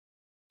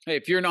Hey,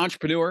 if you're an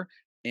entrepreneur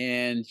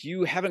and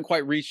you haven't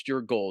quite reached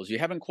your goals, you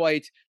haven't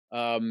quite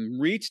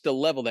reached the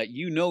level that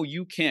you know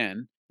you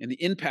can and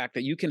the impact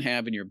that you can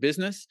have in your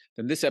business,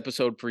 then this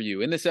episode for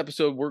you. In this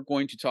episode, we're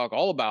going to talk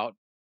all about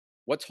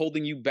what's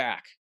holding you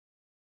back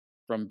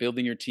from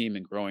building your team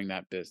and growing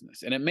that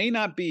business. And it may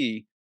not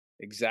be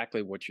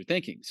exactly what you're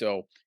thinking.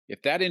 So,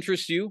 if that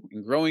interests you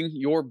in growing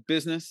your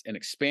business and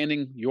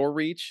expanding your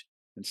reach,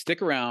 then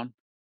stick around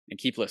and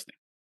keep listening.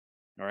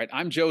 All right.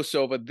 I'm Joe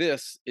Sova.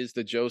 This is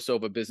the Joe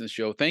Sova Business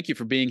Show. Thank you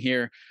for being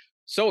here.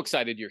 So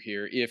excited you're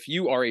here. If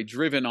you are a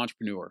driven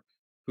entrepreneur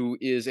who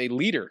is a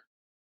leader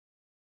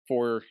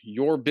for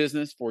your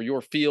business, for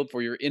your field,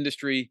 for your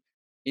industry,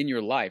 in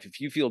your life, if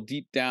you feel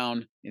deep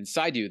down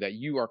inside you that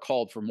you are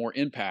called for more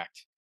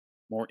impact,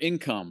 more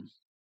income,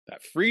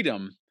 that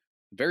freedom,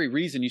 the very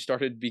reason you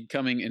started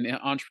becoming an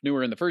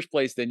entrepreneur in the first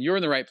place, then you're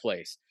in the right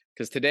place.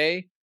 Because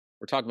today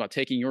we're talking about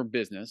taking your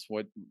business,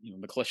 what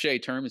the cliche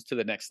term is, to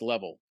the next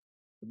level.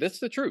 That's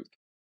the truth.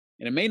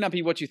 And it may not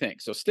be what you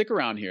think. So stick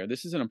around here.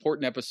 This is an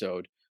important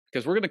episode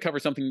because we're going to cover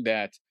something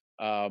that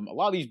a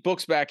lot of these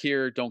books back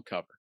here don't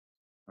cover.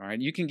 All right.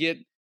 You can get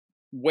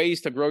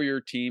ways to grow your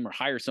team or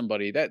hire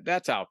somebody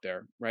that's out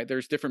there, right?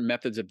 There's different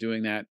methods of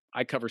doing that.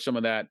 I cover some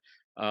of that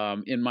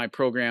in my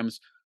programs.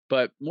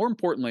 But more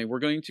importantly, we're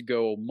going to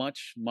go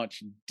much,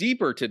 much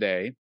deeper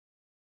today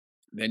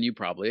than you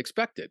probably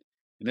expected.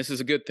 And this is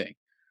a good thing.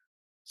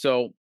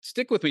 So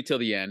stick with me till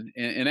the end.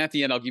 And at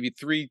the end, I'll give you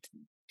three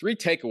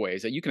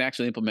takeaways that you can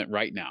actually implement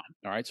right now.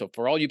 All right. So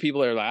for all you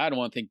people that are like, I don't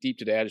want to think deep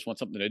today, I just want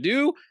something to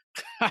do,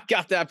 I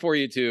got that for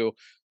you too.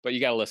 But you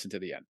got to listen to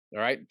the end. All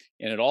right.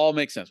 And it all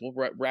makes sense.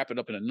 We'll wrap it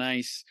up in a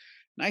nice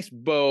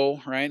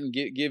bow, right? And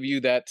give you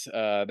that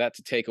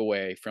to take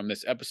away from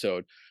this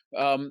episode.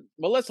 Well,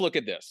 let's look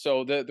at this.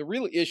 So the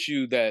real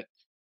issue that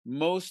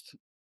most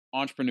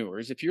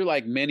entrepreneurs, if you're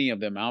like many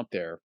of them out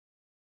there,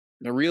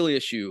 the real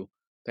issue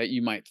that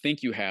you might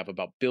think you have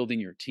about building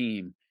your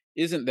team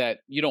isn't that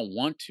you don't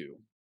want to,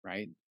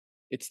 right?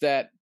 It's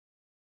that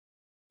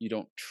you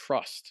don't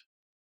trust.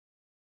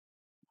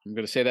 I'm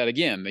going to say that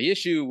again. The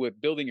issue with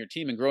building your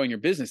team and growing your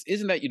business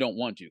isn't that you don't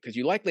want to, because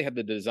you likely have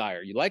the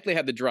desire, you likely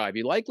have the drive,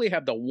 you likely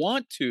have the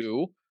want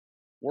to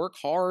work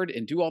hard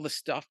and do all the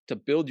stuff to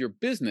build your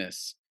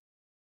business.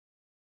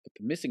 But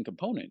the missing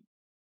component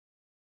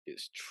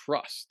is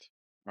trust.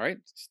 All right,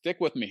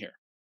 stick with me here.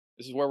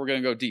 This is where we're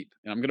going to go deep,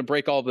 and I'm going to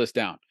break all this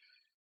down.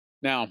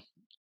 Now,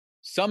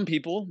 some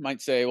people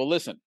might say, well,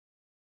 listen,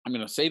 I'm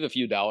going to save a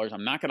few dollars.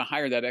 I'm not going to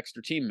hire that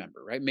extra team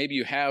member, right? Maybe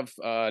you have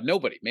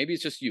nobody. Maybe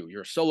it's just you.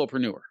 You're a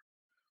solopreneur.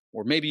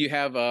 Or maybe you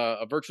have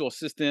a virtual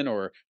assistant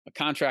or a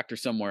contractor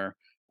somewhere,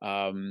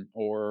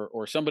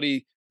 or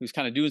somebody who's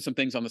kind of doing some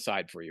things on the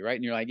side for you, right?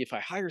 And you're like, if I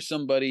hire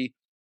somebody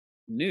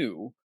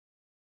new,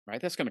 right,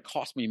 that's going to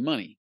cost me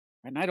money.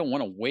 Right? And I don't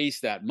want to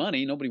waste that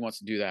money. Nobody wants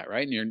to do that,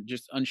 right? And you're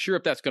just unsure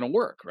if that's going to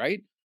work, right?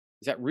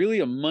 Is that really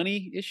a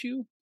money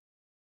issue?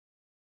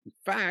 In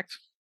fact,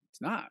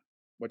 it's not.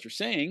 What you're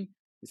saying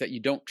is that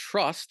you don't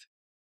trust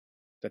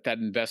that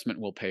investment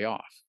will pay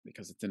off,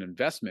 because it's an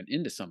investment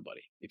into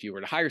somebody. If you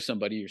were to hire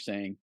somebody, you're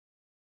saying,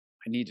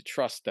 I need to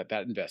trust that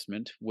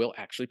investment will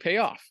actually pay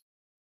off.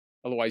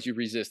 Otherwise, you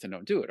resist and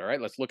don't do it. All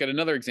right. Let's look at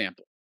another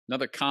example.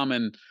 Another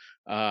common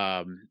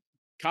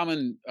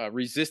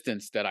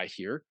resistance that I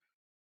hear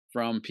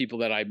from people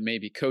that I may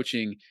be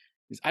coaching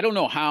is, I don't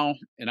know how,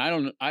 and I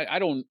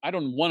don't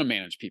want to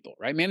manage people,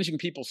 right? Managing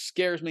people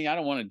scares me. I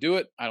don't want to do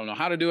it. I don't know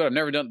how to do it. I've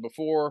never done it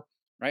before,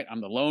 right? I'm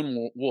the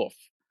lone wolf.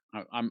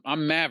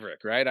 I'm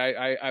Maverick, right?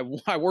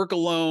 I work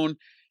alone,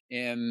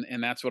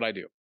 and that's what I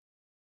do.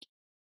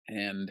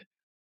 And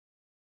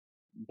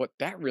what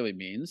that really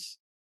means,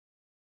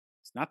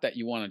 it's not that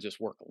you want to just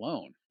work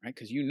alone, right?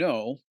 Because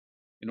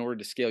in order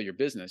to scale your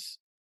business,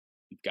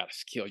 you've got to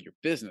scale your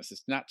business.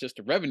 It's not just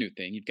a revenue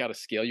thing. You've got to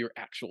scale your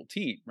actual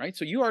team, right?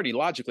 So you already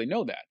logically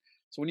know that.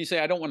 So when you say,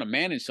 I don't want to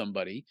manage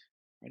somebody,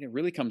 right, it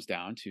really comes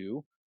down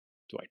to,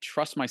 do I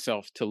trust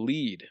myself to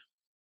lead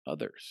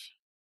others?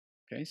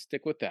 Okay,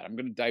 stick with that. I'm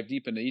going to dive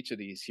deep into each of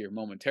these here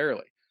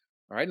momentarily.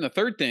 All right. And the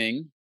third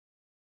thing,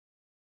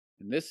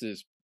 and this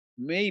is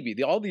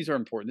all these are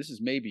important. This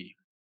is maybe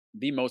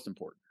the most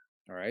important.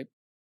 All right.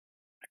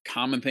 A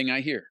common thing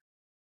I hear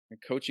in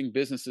coaching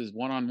businesses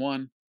one on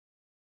one,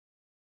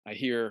 I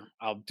hear,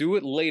 I'll do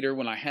it later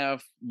when I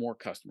have more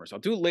customers. I'll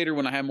do it later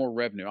when I have more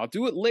revenue. I'll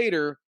do it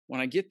later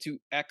when I get to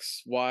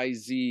X, Y,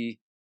 Z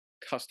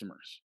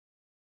customers.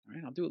 All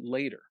right. I'll do it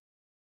later.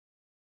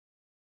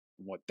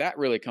 And what that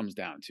really comes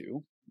down to,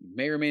 you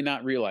may or may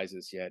not realize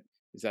this yet,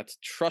 is that's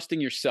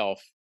trusting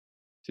yourself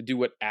to do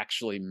what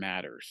actually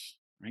matters,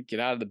 right? Get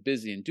out of the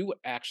busy and do what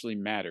actually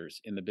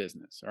matters in the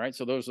business. All right.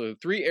 So those are the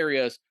three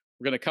areas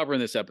we're going to cover in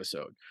this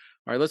episode.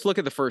 All right. Let's look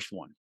at the first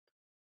one.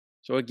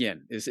 So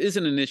again, this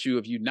isn't an issue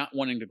of you not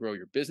wanting to grow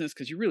your business,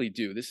 because you really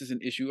do. This is an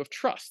issue of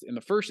trust. And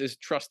the first is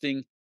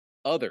trusting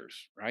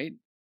others, right?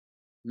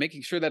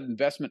 Making sure that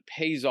investment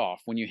pays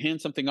off. When you hand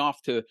something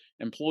off to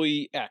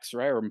employee X,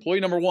 right? Or employee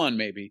number one,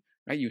 maybe,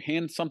 right? You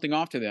hand something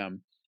off to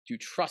them, do you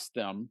trust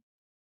them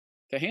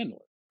to handle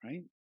it,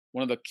 right?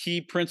 one of the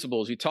key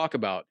principles you talk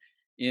about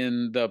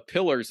in the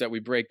pillars that we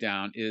break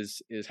down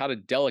is how to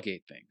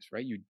delegate things,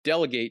 right? You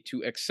delegate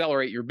to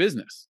accelerate your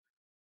business.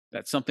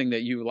 That's something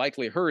that you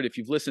likely heard if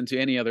you've listened to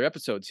any other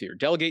episodes here.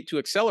 Delegate to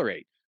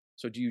accelerate.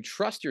 So, do you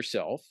trust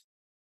yourself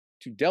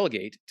to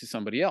delegate to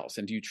somebody else?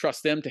 And do you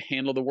trust them to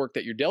handle the work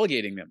that you're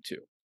delegating them to?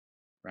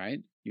 Right?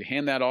 You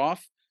hand that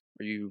off.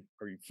 Are you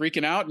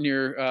freaking out and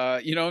you're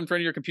in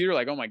front of your computer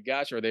like, oh my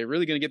gosh, are they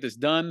really going to get this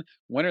done?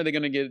 When are they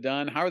going to get it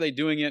done? How are they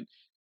doing it?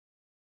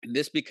 And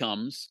this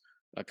becomes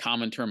a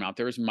common term out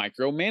there is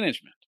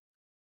micromanagement.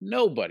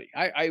 Nobody.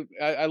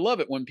 I love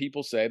it when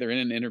people say they're in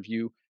an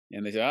interview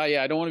and they say, "Oh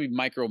yeah, I don't want to be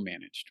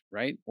micromanaged,"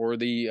 right? Or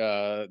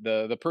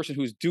the person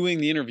who's doing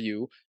the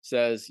interview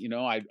says,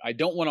 I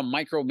don't want to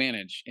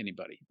micromanage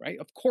anybody, right?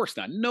 Of course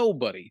not.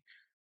 Nobody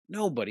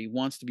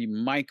wants to be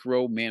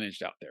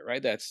micromanaged out there,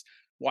 right? That's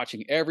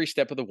watching every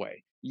step of the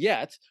way.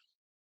 Yet,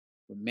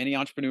 what many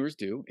entrepreneurs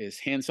do is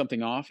hand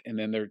something off and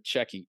then they're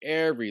checking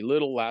every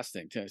little last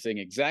thing, saying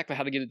exactly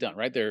how to get it done,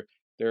 right?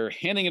 They're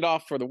handing it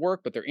off for the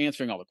work, but they're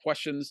answering all the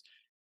questions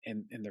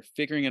and they're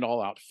figuring it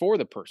all out for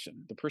the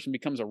person. The person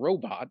becomes a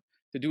robot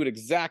to do it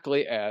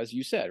exactly as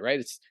you said,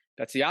 right?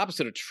 That's the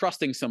opposite of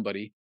trusting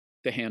somebody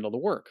to handle the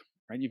work,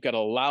 right? You've got to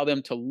allow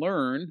them to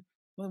learn.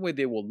 The only way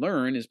they will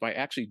learn is by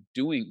actually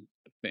doing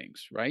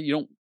things, right?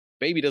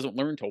 Baby doesn't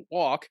learn to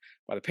walk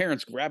by the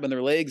parents grabbing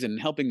their legs and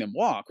helping them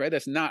walk, right?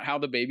 That's not how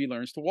the baby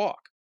learns to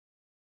walk.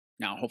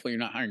 Now, hopefully you're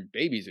not hiring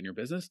babies in your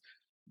business.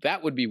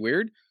 That would be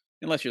weird,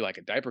 unless you're like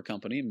a diaper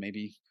company,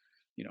 maybe,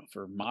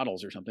 for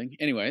models or something.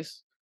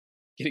 Anyways,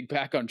 getting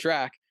back on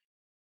track,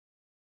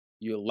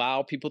 you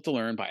allow people to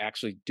learn by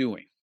actually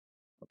doing.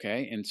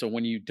 Okay. And so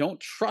when you don't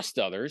trust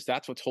others,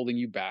 that's what's holding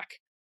you back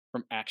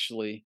from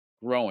actually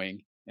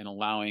growing and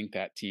allowing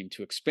that team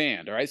to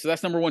expand. All right. So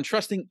that's number one,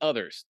 trusting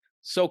others.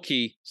 So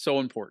key, so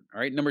important.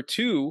 All right. Number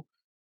two,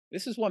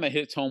 this is one that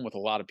hits home with a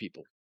lot of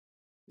people,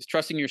 is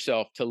trusting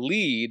yourself to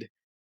lead,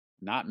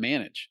 not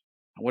manage.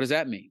 Now, what does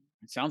that mean?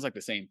 It sounds like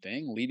the same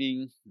thing.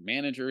 Leading,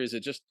 manager, is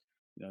it just,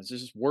 is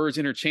this just words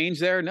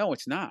interchanged there? No,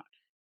 it's not.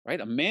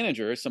 Right. A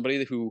manager is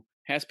somebody who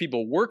has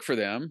people work for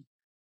them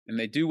and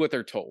they do what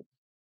they're told.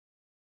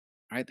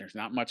 Right. There's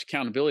not much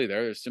accountability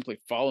there. There's simply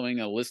following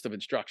a list of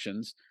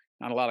instructions,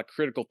 not a lot of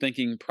critical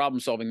thinking, problem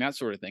solving, that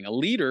sort of thing. A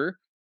leader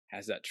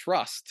has that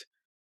trust,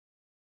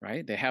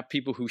 right? They have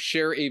people who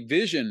share a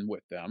vision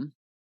with them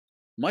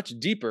much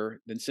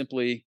deeper than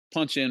simply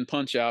punch in,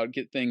 punch out,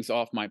 get things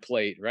off my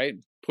plate, right?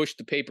 Push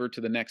the paper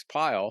to the next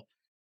pile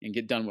and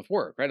get done with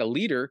work, right? A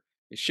leader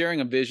is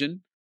sharing a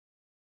vision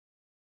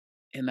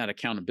and that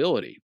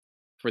accountability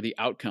for the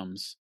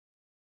outcomes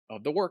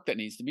of the work that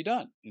needs to be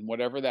done and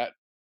whatever that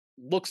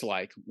looks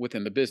like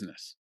within the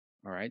business.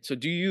 All right. So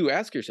do you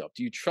ask yourself,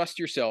 do you trust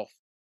yourself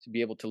to be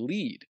able to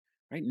lead?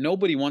 Right?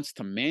 Nobody wants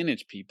to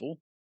manage people.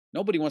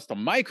 Nobody wants to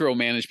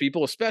micromanage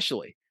people,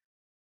 especially.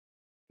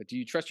 But do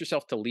you trust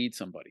yourself to lead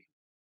somebody?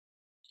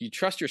 Do you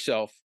trust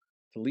yourself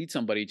to lead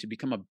somebody to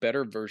become a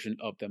better version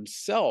of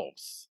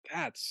themselves?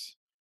 That's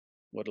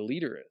what a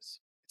leader is.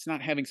 It's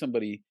not having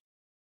somebody,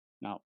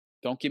 now,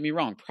 don't get me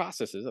wrong,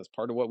 processes, that's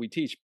part of what we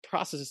teach.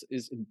 Process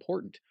is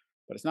important,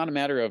 but it's not a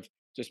matter of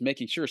just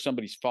making sure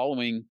somebody's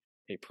following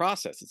a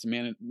process. It's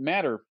a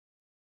matter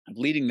of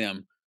leading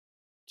them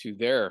to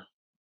their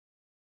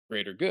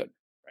greater good,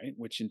 right?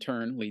 Which in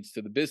turn leads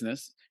to the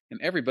business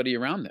and everybody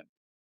around them,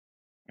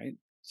 right?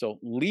 So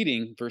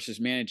leading versus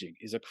managing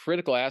is a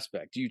critical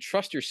aspect. Do you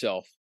trust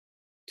yourself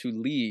to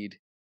lead,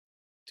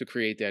 to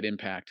create that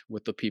impact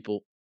with the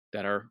people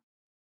that are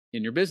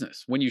in your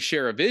business? When you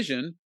share a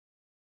vision,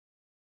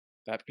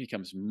 that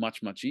becomes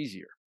much, much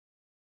easier.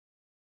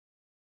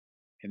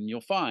 And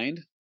you'll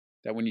find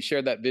that when you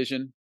share that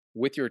vision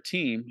with your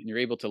team and you're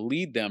able to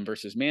lead them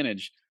versus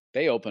manage,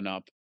 they open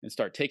up and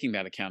start taking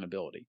that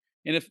accountability.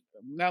 And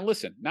now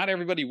listen, not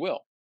everybody will.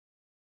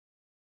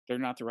 They're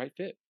not the right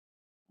fit.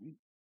 Right?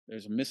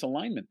 There's a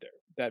misalignment there.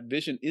 That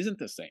vision isn't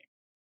the same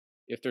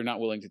if they're not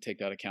willing to take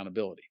that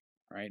accountability.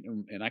 Right.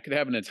 And I could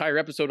have an entire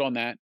episode on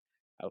that.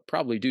 I'll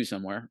probably do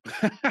somewhere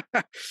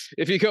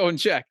if you go and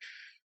check.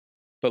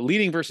 But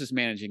leading versus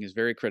managing is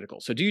very critical.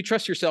 So do you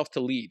trust yourself to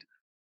lead?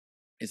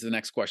 Is the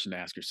next question to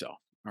ask yourself.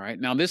 All right.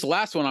 Now, this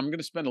last one, I'm going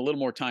to spend a little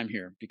more time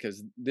here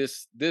because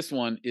this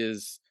one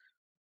is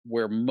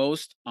where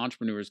most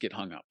entrepreneurs get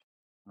hung up.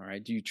 All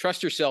right. Do you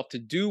trust yourself to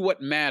do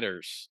what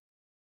matters?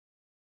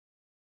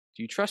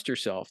 Do you trust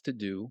yourself to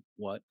do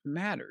what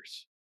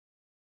matters?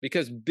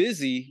 Because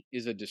busy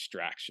is a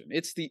distraction.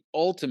 It's the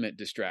ultimate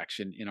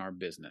distraction in our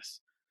business,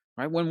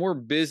 right? When we're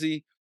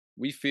busy,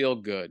 we feel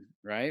good,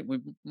 right? We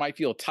might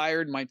feel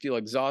tired, might feel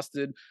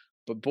exhausted,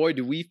 but boy,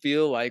 do we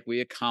feel like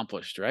we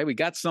accomplished, right? We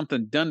got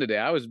something done today.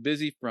 I was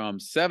busy from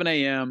 7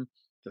 a.m.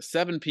 to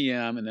 7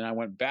 p.m. and then I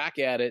went back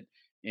at it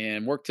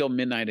and worked till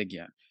midnight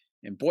again.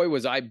 And boy,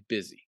 was I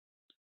busy.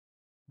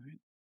 Right?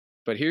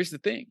 But here's the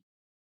thing.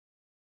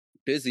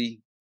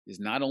 Busy is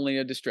not only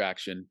a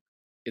distraction,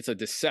 it's a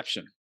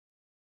deception.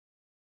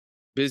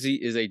 Busy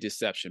is a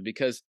deception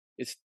because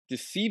it's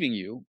deceiving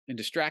you and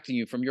distracting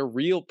you from your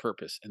real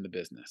purpose in the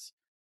business.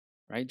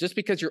 right? Just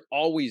because you're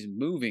always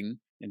moving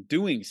and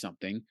doing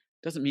something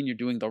doesn't mean you're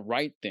doing the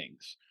right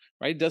things,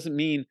 right? It doesn't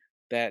mean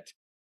that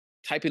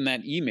typing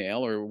that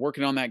email or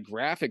working on that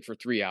graphic for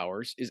 3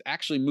 hours is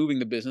actually moving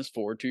the business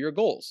forward to your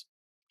goals.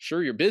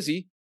 Sure, you're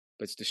busy,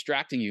 but it's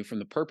distracting you from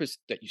the purpose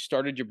that you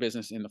started your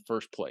business in the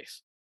first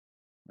place,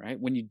 right?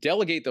 When you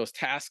delegate those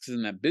tasks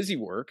and that busy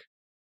work,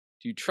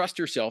 do you trust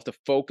yourself to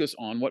focus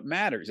on what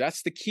matters?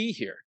 That's the key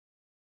here,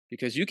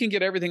 because you can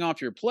get everything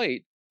off your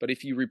plate, but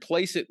if you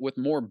replace it with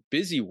more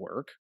busy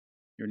work,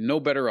 you're no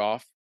better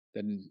off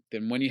than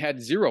when you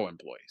had zero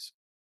employees.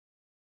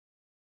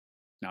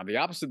 Now, the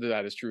opposite of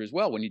that is true as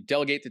well. When you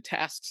delegate the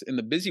tasks and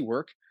the busy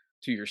work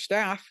to your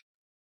staff,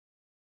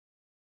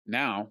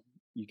 now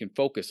you can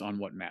focus on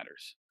what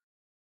matters.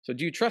 So,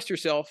 do you trust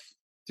yourself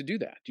to do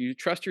that? Do you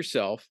trust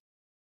yourself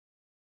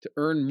to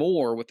earn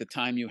more with the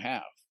time you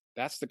have?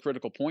 That's the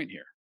critical point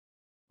here,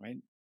 right?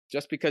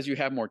 Just because you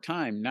have more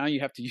time, now you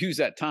have to use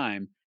that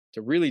time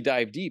to really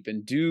dive deep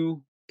and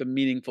do the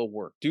meaningful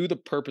work, do the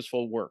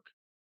purposeful work.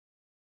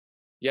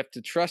 You have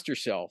to trust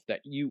yourself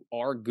that you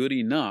are good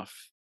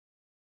enough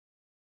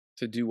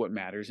to do what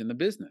matters in the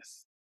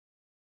business.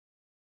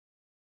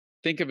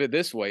 Think of it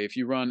this way: if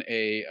you run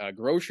a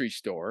grocery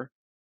store,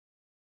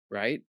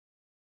 right?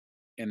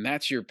 And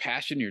that's your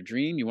passion, your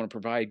dream, you want to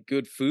provide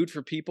good food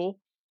for people.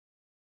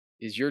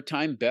 Is your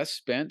time best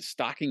spent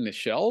stocking the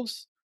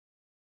shelves,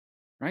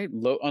 right?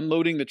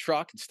 Unloading the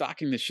truck and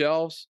stocking the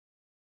shelves?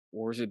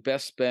 Or is it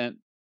best spent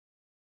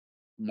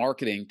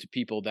marketing to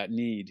people that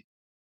need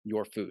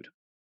your food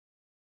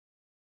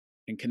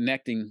and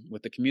connecting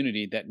with the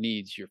community that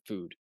needs your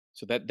food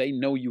so that they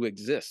know you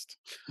exist?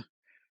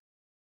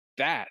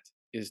 That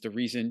is the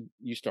reason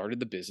you started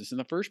the business in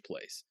the first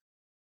place.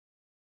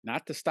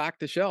 Not to stock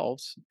the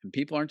shelves, and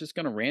people aren't just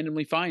going to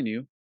randomly find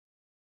you.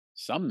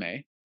 Some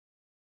may,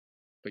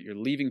 but you're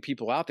leaving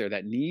people out there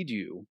that need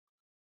you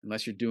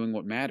unless you're doing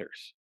what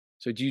matters.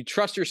 So, do you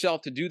trust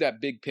yourself to do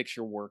that big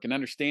picture work and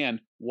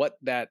understand what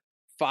that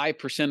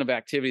 5% of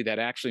activity that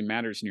actually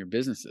matters in your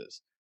business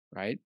is,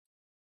 right?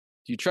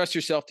 Do you trust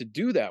yourself to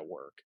do that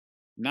work,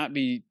 not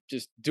be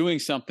just doing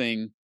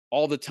something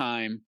all the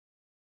time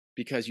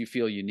because you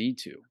feel you need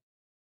to?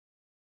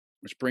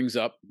 Which brings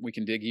up, we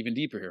can dig even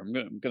deeper here.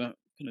 I'm gonna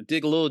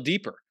dig a little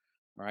deeper.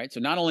 All right. So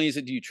not only is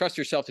it, do you trust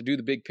yourself to do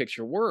the big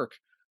picture work,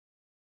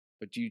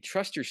 but do you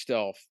trust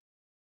yourself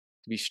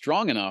to be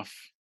strong enough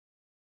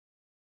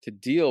to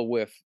deal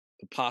with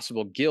the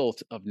possible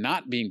guilt of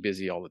not being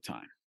busy all the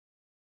time?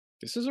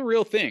 This is a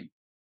real thing.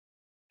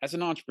 As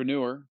an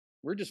entrepreneur,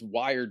 we're just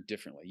wired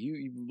differently.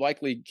 You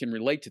likely can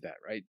relate to that,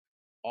 right?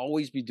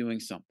 Always be doing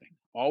something.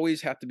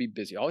 Always have to be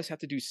busy. Always have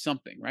to do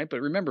something, right?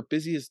 But remember,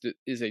 busy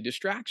is a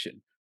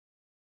distraction.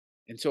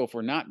 And so if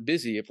we're not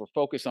busy, if we're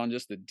focused on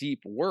just the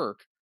deep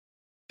work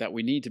that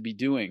we need to be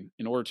doing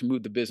in order to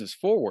move the business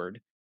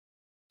forward,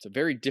 it's a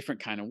very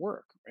different kind of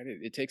work, right?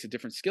 It takes a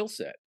different skill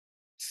set. It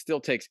still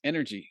takes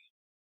energy.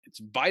 It's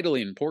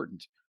vitally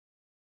important.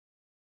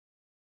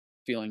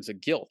 Feelings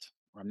of guilt,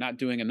 or I'm not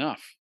doing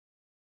enough,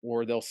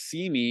 or they'll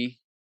see me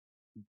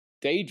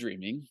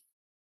daydreaming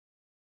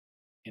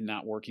and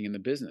not working in the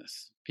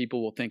business.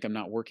 People will think I'm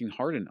not working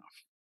hard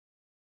enough.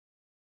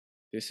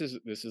 This is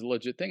a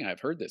legit thing.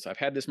 I've heard this. I've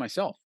had this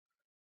myself,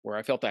 where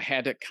I felt I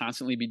had to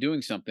constantly be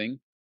doing something,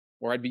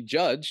 or I'd be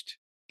judged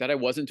that I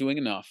wasn't doing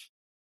enough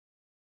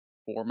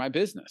for my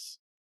business.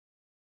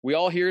 We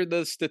all hear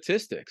the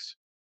statistics,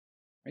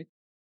 right?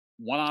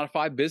 1 out of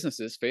 5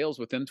 businesses fails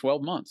within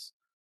 12 months.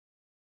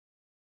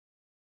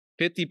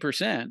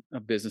 50%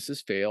 of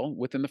businesses fail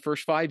within the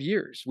first 5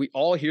 years. We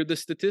all hear the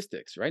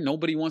statistics, right?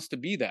 Nobody wants to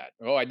be that.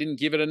 Oh, I didn't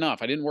give it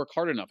enough. I didn't work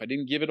hard enough. I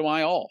didn't give it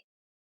my all.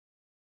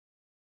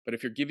 But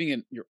if you're giving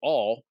it your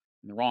all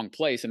in the wrong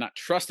place and not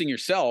trusting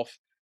yourself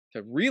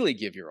to really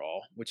give your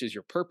all, which is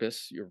your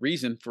purpose, your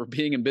reason for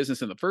being in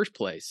business in the first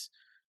place,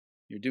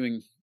 you're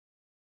doing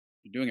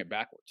it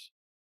backwards.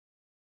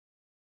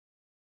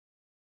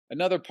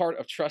 Another part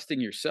of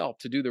trusting yourself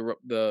to do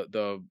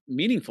the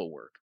meaningful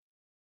work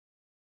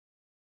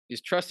is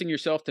trusting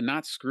yourself to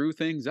not screw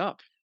things up.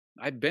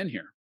 I've been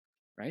here,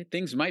 right?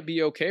 Things might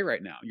be okay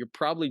right now. You're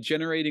probably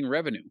generating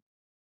revenue.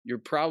 You're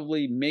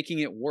probably making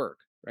it work,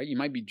 right? You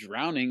might be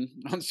drowning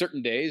on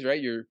certain days,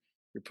 right? You're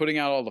putting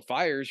out all the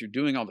fires, you're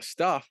doing all the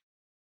stuff,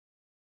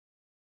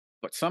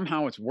 but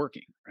somehow it's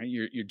working, right?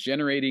 You're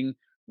generating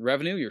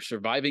revenue, you're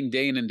surviving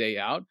day in and day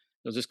out.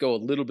 It'll just go a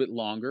little bit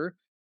longer.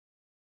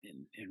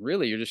 And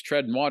really, you're just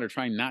treading water,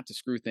 trying not to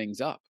screw things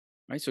up,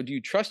 right? So do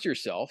you trust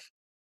yourself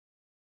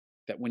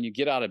that when you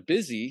get out of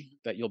busy,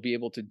 that you'll be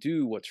able to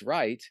do what's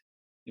right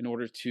in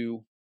order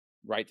to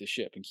right the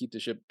ship and keep the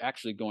ship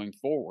actually going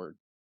forward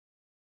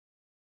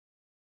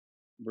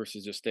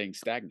versus just staying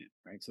stagnant,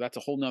 right? So that's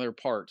a whole nother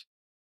part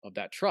of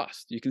that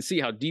trust. You can see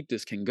how deep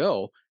this can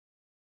go,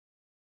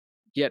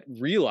 yet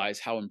realize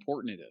how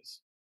important it is.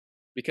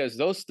 Because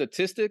those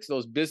statistics,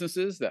 those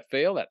businesses that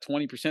fail, that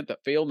 20%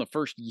 that fail in the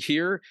first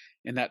year,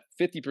 and that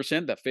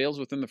 50% that fails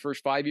within the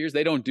first 5 years,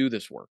 they don't do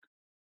this work.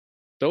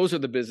 Those are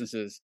the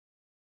businesses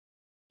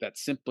that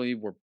simply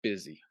were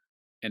busy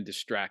and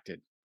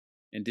distracted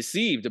and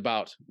deceived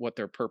about what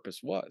their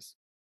purpose was.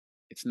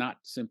 It's not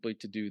simply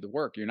to do the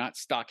work. You're not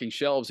stocking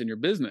shelves in your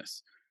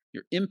business.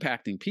 You're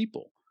impacting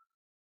people.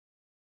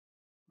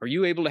 Are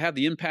you able to have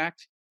the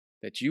impact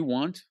that you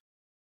want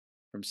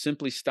from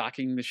simply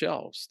stocking the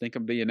shelves? Think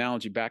of the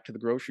analogy back to the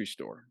grocery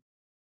store.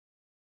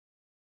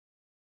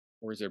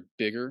 Or is there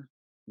bigger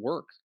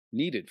work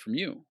needed from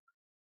you?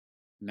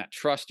 And that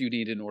trust you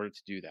need in order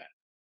to do that.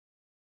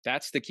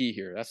 That's the key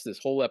here. That's this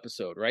whole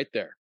episode right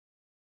there.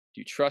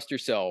 Do you trust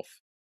yourself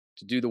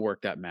to do the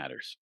work that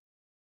matters?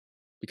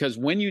 Because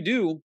when you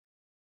do,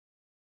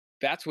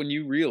 that's when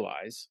you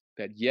realize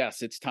that,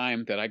 yes, it's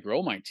time that I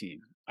grow my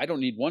team. I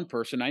don't need one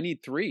person. I need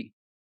three.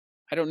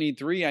 I don't need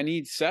three. I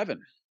need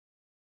seven.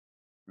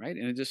 Right?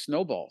 And it just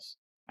snowballs.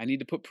 I need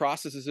to put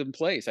processes in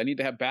place. I need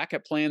to have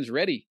backup plans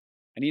ready.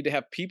 I need to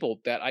have people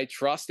that I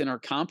trust and are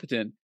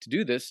competent to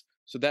do this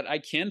so that I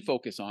can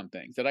focus on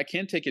things, that I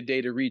can take a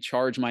day to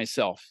recharge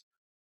myself,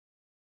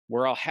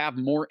 where I'll have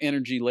more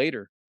energy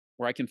later,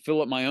 where I can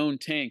fill up my own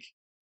tank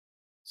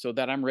so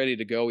that I'm ready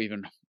to go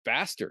even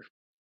faster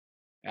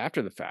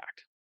after the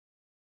fact.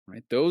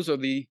 Right? Those are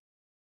the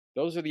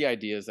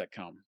ideas that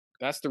come.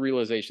 That's the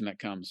realization that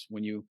comes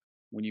when you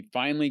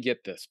finally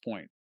get this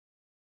point.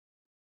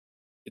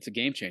 It's a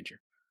game changer.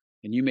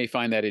 And you may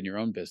find that in your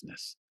own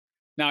business.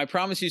 Now, I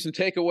promise you some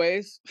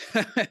takeaways.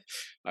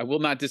 I will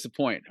not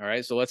disappoint. All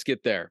right. So let's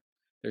get there.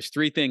 There's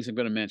 3 things I'm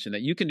going to mention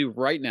that you can do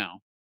right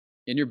now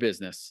in your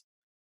business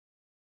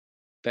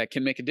that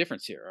can make a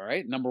difference here. All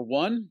right. Number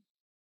 1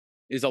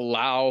 is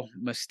allow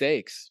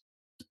mistakes,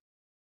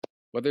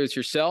 whether it's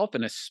yourself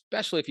and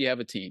especially if you have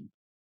a team.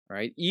 All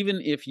right. Even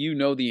if you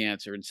know the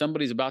answer and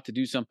somebody's about to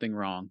do something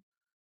wrong,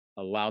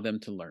 allow them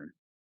to learn.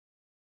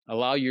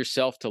 Allow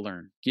yourself to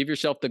learn. Give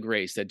yourself the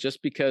grace that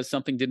just because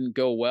something didn't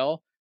go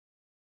well,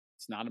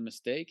 it's not a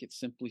mistake. It's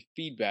simply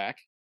feedback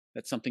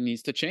that something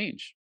needs to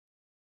change.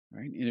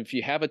 Right? And if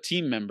you have a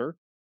team member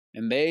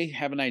and they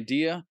have an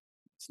idea,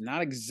 it's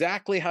not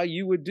exactly how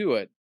you would do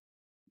it.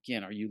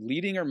 Again, are you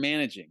leading or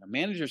managing? A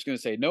manager is going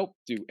to say, nope,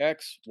 do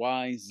X,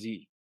 Y,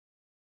 Z.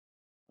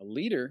 A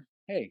leader,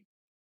 hey,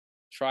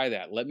 try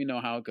that. Let me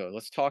know how it goes.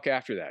 Let's talk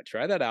after that.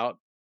 Try that out.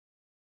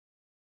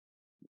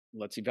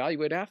 Let's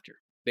evaluate after.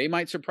 They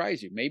might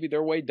surprise you. Maybe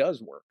their way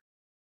does work.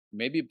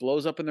 Maybe it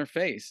blows up in their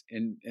face.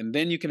 And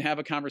then you can have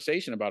a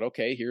conversation about,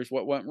 okay, here's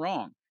what went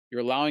wrong.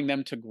 You're allowing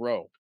them to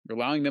grow. You're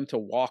allowing them to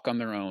walk on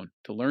their own,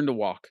 to learn to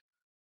walk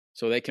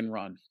so they can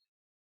run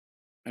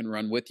and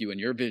run with you in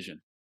your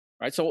vision.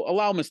 Right? So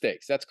allow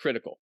mistakes. That's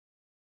critical.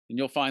 And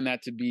you'll find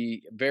that to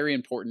be very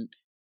important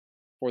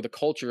for the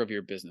culture of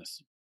your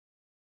business.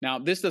 Now,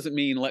 this doesn't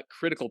mean let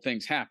critical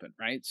things happen,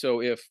 right?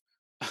 So if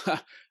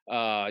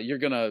you're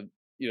going to,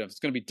 if it's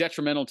going to be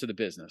detrimental to the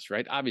business,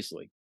 right?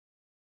 Obviously,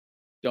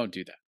 don't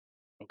do that.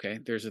 Okay.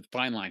 There's a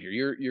fine line here.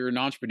 You're an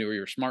entrepreneur.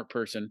 You're a smart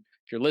person.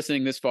 If you're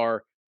listening this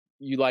far,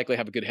 you likely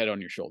have a good head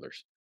on your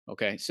shoulders.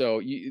 Okay. So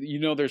you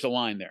know there's a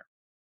line there.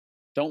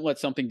 Don't let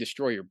something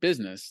destroy your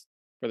business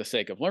for the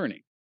sake of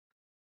learning.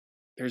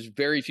 There's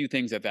very few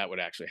things that would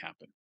actually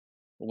happen.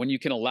 But when you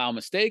can allow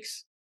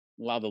mistakes,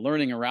 allow the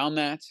learning around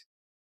that,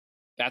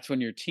 that's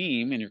when your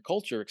team and your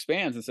culture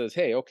expands and says,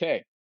 hey,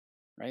 okay,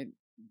 right?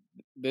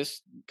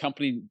 This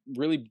company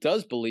really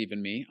does believe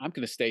in me. I'm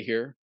going to stay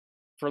here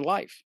for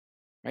life,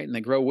 right? And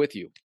they grow with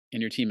you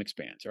and your team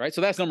expands, all right?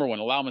 So that's number 1,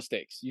 allow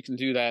mistakes. You can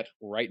do that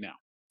right now.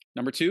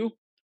 Number 2,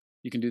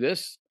 you can do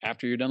this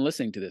after you're done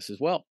listening to this as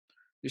well.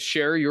 Just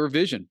share your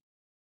vision,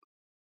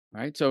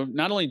 right? So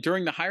not only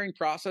during the hiring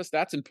process,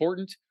 that's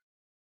important,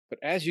 but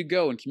as you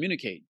go and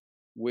communicate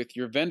with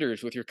your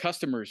vendors, with your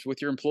customers,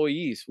 with your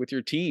employees, with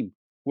your team,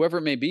 whoever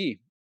it may be,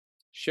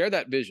 share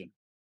that vision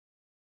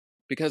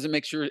because it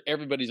makes sure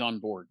everybody's on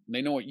board and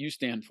they know what you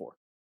stand for.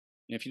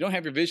 And if you don't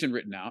have your vision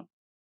written out,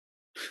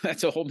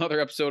 that's a whole nother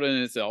episode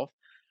in itself.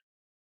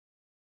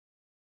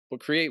 But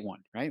create one,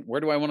 right?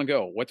 Where do I want to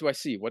go? What do I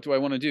see? What do I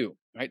want to do?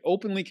 Right?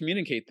 Openly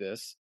communicate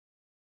this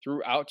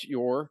throughout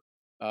your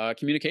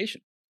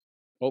communication.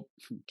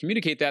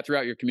 Communicate that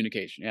throughout your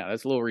communication. Yeah,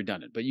 that's a little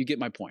redundant, but you get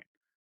my point.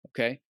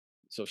 Okay.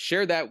 So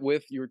share that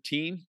with your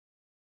team.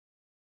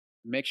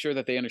 Make sure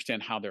that they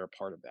understand how they're a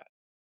part of that.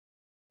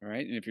 All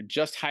right. And if you're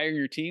just hiring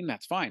your team,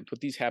 that's fine.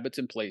 Put these habits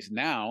in place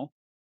now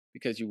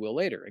because you will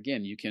later.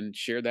 Again, you can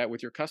share that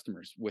with your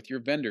customers, with your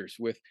vendors,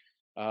 with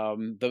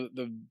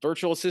the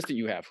virtual assistant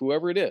you have,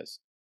 whoever it is.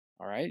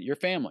 All right. Your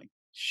family.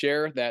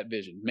 Share that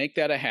vision. Make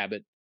that a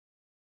habit.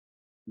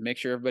 Make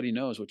sure everybody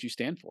knows what you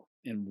stand for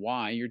and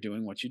why you're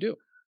doing what you do.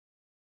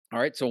 All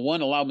right. So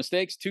 1, allow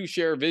mistakes. 2,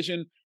 share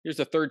vision. Here's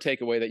the 3rd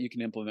takeaway that you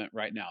can implement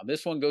right now.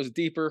 This one goes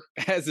deeper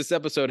as this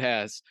episode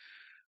has.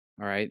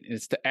 All right.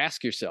 It's to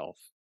ask yourself,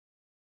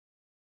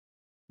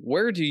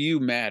 where do you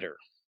matter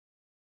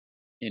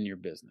in your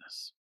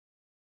business?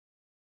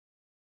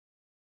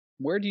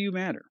 Where do you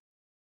matter?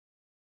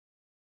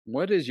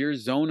 What is your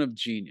zone of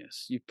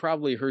genius? You've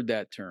probably heard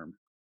that term,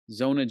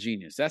 zone of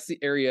genius. That's the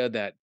area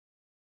that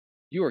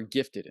you are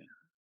gifted in.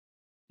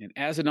 And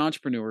as an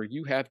entrepreneur,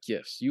 you have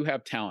gifts, you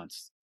have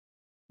talents,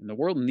 and the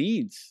world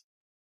needs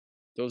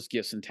those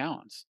gifts and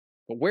talents.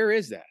 But where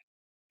is that?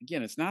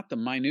 Again, it's not the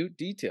minute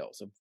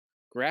details of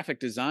graphic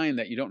design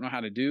that you don't know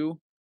how to do,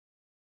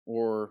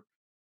 or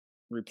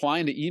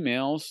replying to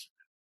emails,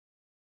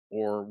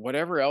 or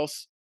whatever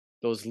else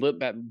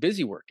that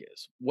busy work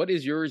is. What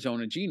is your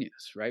zone of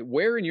genius, right?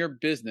 Where in your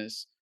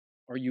business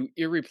are you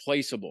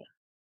irreplaceable?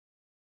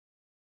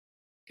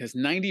 Because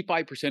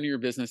 95% of your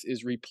business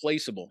is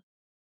replaceable.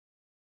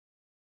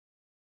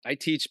 I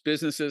teach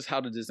businesses how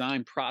to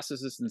design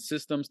processes and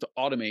systems to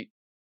automate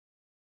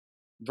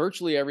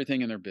virtually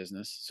everything in their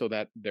business so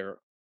that there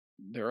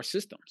are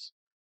systems,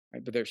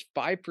 right? But there's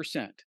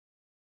 5%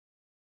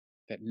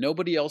 that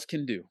nobody else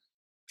can do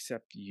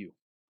except you,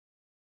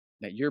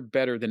 that you're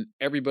better than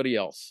everybody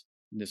else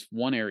in this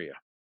one area.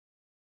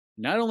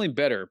 Not only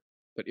better,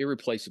 but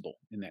irreplaceable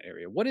in that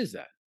area. What is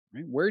that?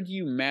 Right? Where do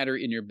you matter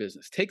in your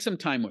business? Take some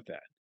time with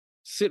that.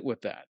 Sit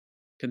with that.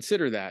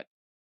 Consider that.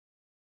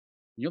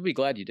 You'll be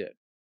glad you did,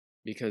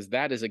 because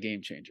that is a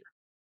game changer.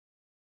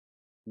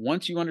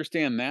 Once you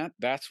understand that,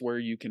 that's where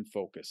you can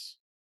focus.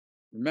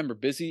 Remember,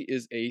 busy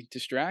is a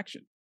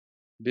distraction.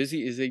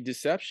 Busy is a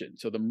deception.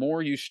 So the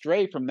more you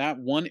stray from that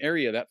one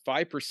area, that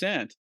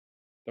 5%,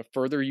 the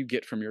further you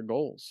get from your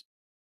goals.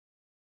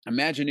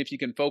 Imagine if you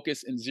can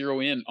focus and zero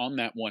in on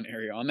that one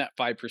area, on that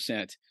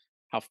 5%,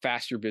 how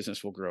fast your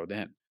business will grow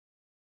then.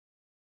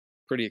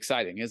 Pretty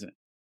exciting, isn't it?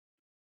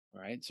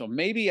 All right. So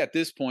maybe at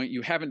this point,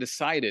 you haven't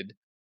decided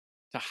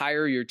to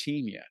hire your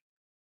team yet.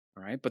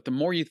 All right. But the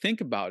more you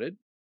think about it,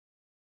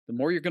 the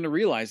more you're going to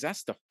realize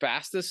that's the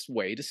fastest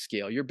way to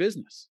scale your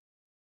business.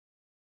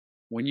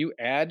 When you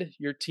add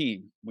your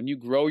team, when you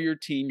grow your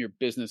team, your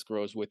business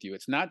grows with you.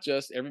 It's not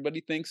just,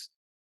 everybody thinks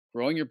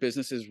growing your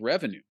business is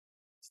revenue.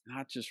 It's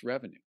not just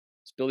revenue.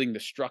 It's building the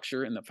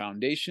structure and the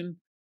foundation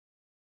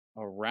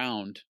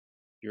around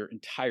your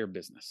entire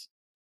business.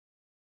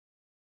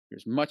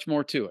 There's much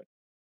more to it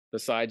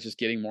besides just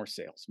getting more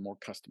sales, more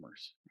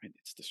customers, right?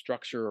 It's the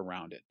structure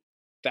around it.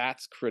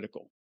 That's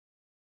critical.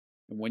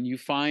 And when you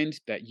find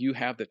that you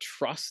have the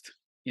trust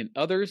in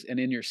others and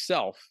in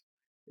yourself,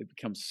 it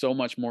becomes so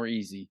much more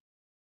easy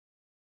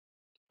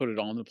to put it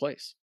all into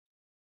place.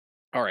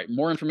 All right,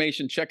 more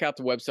information, check out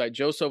the website,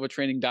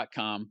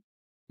 joesovatraining.com.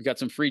 We've got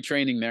some free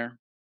training there.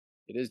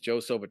 It is Joe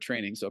Sova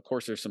Training, so of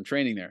course there's some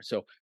training there.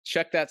 So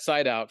check that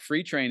site out,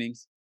 free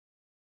trainings.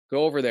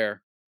 Go over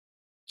there,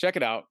 check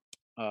it out.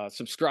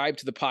 Subscribe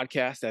to the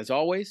podcast as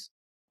always.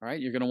 All right,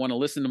 you're going to want to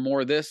listen to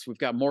more of this. We've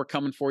got more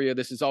coming for you.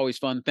 This is always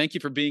fun. Thank you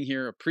for being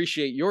here.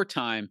 Appreciate your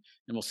time,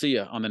 and we'll see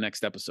you on the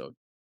next episode.